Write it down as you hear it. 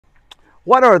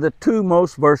What are the two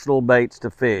most versatile baits to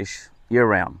fish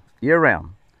year-round? Year-round.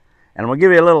 And I'm going to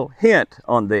give you a little hint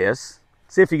on this.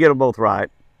 See if you get them both right.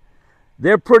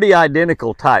 They're pretty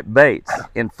identical type baits.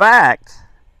 In fact,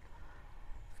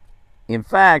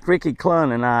 Ricky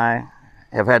Clunn and I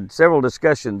have had several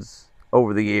discussions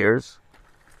over the years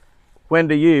when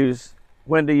to use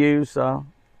one, when to use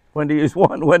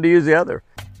the other.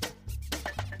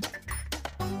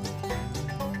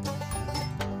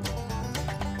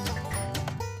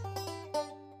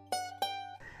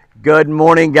 Good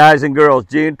morning, guys and girls.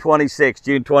 June 26,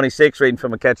 reading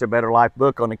from a Catch a Better Life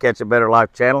book on the Catch a Better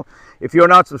Life channel. If you're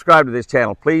not subscribed to this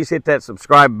channel, please hit that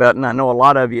subscribe button. I know a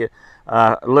lot of you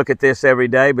look at this every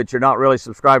day, but you're not really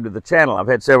subscribed to the channel. I've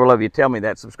had several of you tell me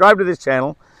that. Subscribe to this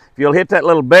channel. If you'll hit that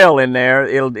little bell in there,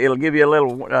 it'll give you a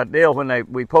little deal when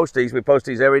we post these. We post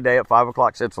these every day at 5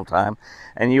 o'clock Central Time,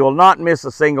 and you will not miss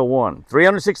a single one.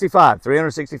 365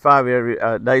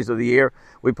 days of the year.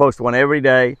 We post one every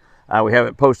day. We have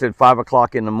it posted at 5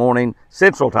 o'clock in the morning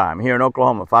Central Time here in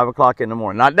Oklahoma, 5 o'clock in the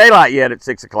morning. Not daylight yet at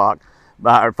 6 o'clock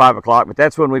or 5 o'clock, but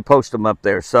that's when we post them up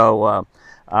there. So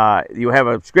you have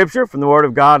a scripture from the Word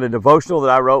of God, a devotional that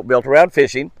I wrote built around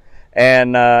fishing,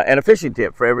 and a fishing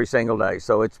tip for every single day.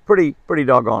 So it's pretty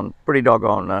doggone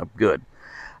good.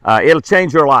 It'll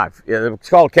change your life. It's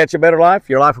called Catch a Better Life.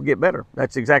 Your life will get better.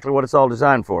 That's exactly what it's all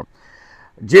designed for.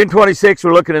 June 26,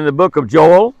 we're looking in the book of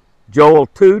Joel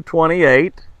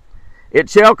 2:28. It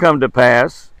shall come to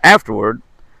pass afterward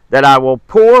that I will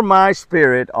pour my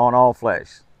spirit on all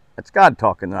flesh. That's God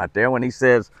talking right there when he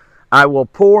says, I will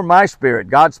pour my spirit,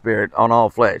 God's spirit, on all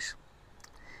flesh.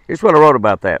 Here's what I wrote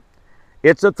about that.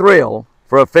 It's a thrill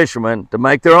for a fisherman to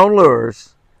make their own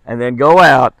lures and then go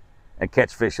out and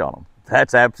catch fish on them.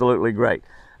 That's absolutely great.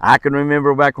 I can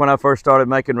remember back when I first started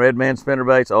making red man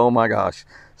spinnerbaits. Oh my gosh,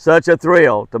 such a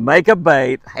thrill to make a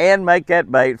bait, hand make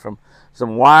that bait from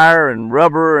some wire and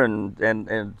rubber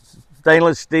and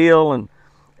stainless steel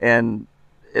and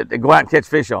go out and catch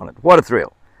fish on it. What a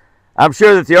thrill. I'm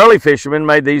sure that the early fishermen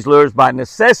made these lures by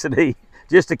necessity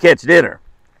just to catch dinner.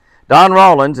 Don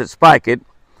Rawlins at Spike It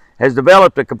has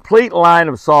developed a complete line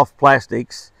of soft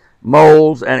plastics,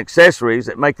 molds, and accessories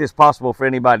that make this possible for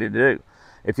anybody to do.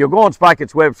 If you'll go on Spike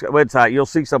It's website, you'll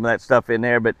see some of that stuff in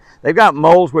there, but they've got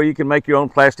molds where you can make your own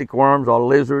plastic worms, all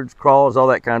lizards, crawls, all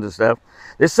that kind of stuff.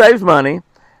 This saves money,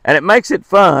 and it makes it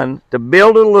fun to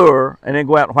build a lure and then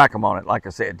go out and whack them on it, like I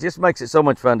said. It just makes it so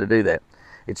much fun to do that.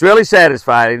 It's really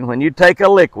satisfying when you take a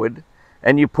liquid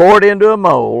and you pour it into a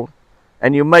mold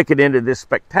and you make it into this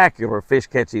spectacular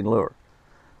fish-catching lure.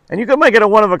 And you can make it a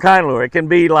one-of-a-kind lure. It can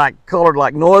be colored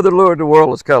like no other lure in the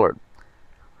world is colored.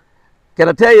 Can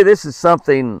I tell you, this is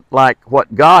something like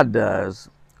what God does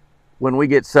when we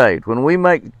get saved. When we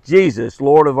make Jesus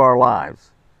Lord of our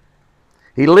lives,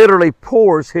 he literally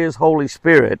pours his Holy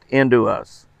Spirit into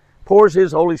us. Pours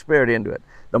his Holy Spirit into it.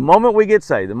 The moment we get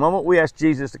saved, the moment we ask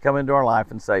Jesus to come into our life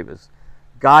and save us,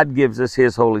 God gives us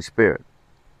his Holy Spirit.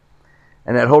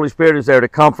 And that Holy Spirit is there to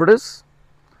comfort us.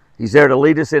 He's there to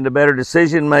lead us into better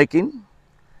decision making.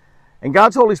 And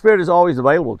God's Holy Spirit is always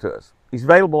available to us. He's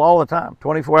available all the time,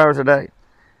 24 hours a day.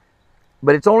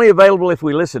 But it's only available if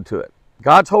we listen to it.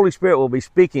 God's Holy Spirit will be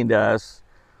speaking to us.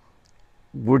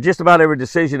 We're just about every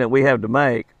decision that we have to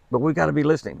make, but we've got to be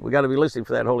listening. We've got to be listening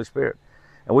for that Holy Spirit.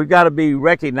 And we've got to be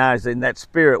recognizing that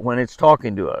Spirit when it's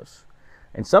talking to us.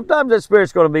 And sometimes that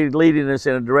Spirit's going to be leading us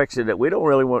in a direction that we don't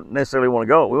really necessarily want to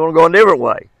go. We want to go a different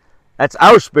way. That's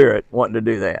our spirit wanting to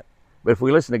do that. But if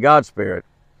we listen to God's Spirit,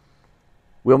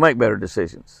 we'll make better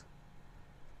decisions.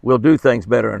 We'll do things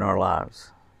better in our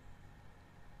lives.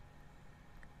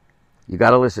 You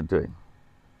got to listen to him.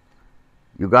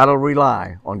 You got to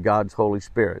rely on God's Holy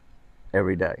Spirit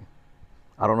every day.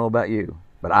 I don't know about you,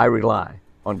 but I rely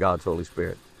on God's Holy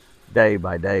Spirit day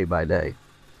by day by day.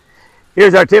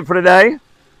 Here's our tip for today.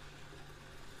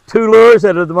 2 lures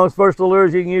that are the most versatile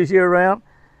lures you can use year-round.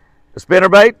 A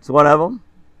spinnerbait is one of them.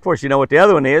 Of course, you know what the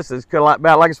other one is. It's kind of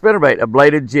about like a spinnerbait, a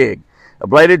bladed jig. A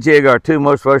bladed jig are 2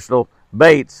 most versatile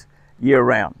baits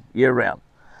year-round.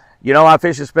 You know, I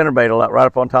fish a spinnerbait a lot right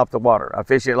up on top of the water. I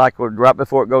fish it like right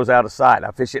before it goes out of sight.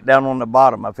 I fish it down on the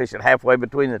bottom. I fish it halfway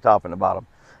between the top and the bottom.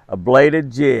 A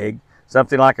bladed jig,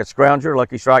 something like a scrounger.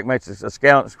 Lucky Strike makes a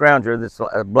scrounger. That's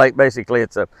a blade. Basically,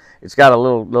 it's got a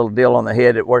little deal on the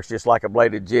head. It works just like a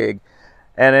bladed jig,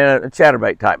 and then a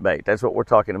chatterbait type bait. That's what we're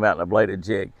talking about in a bladed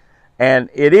jig.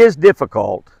 And it is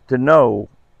difficult to know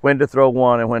when to throw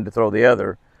one and when to throw the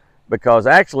other, because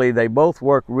actually they both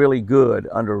work really good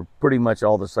under pretty much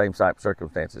all the same type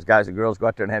circumstances. Guys and girls, go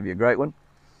out there and have you a great one.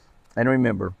 And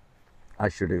remember, I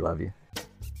sure do love you.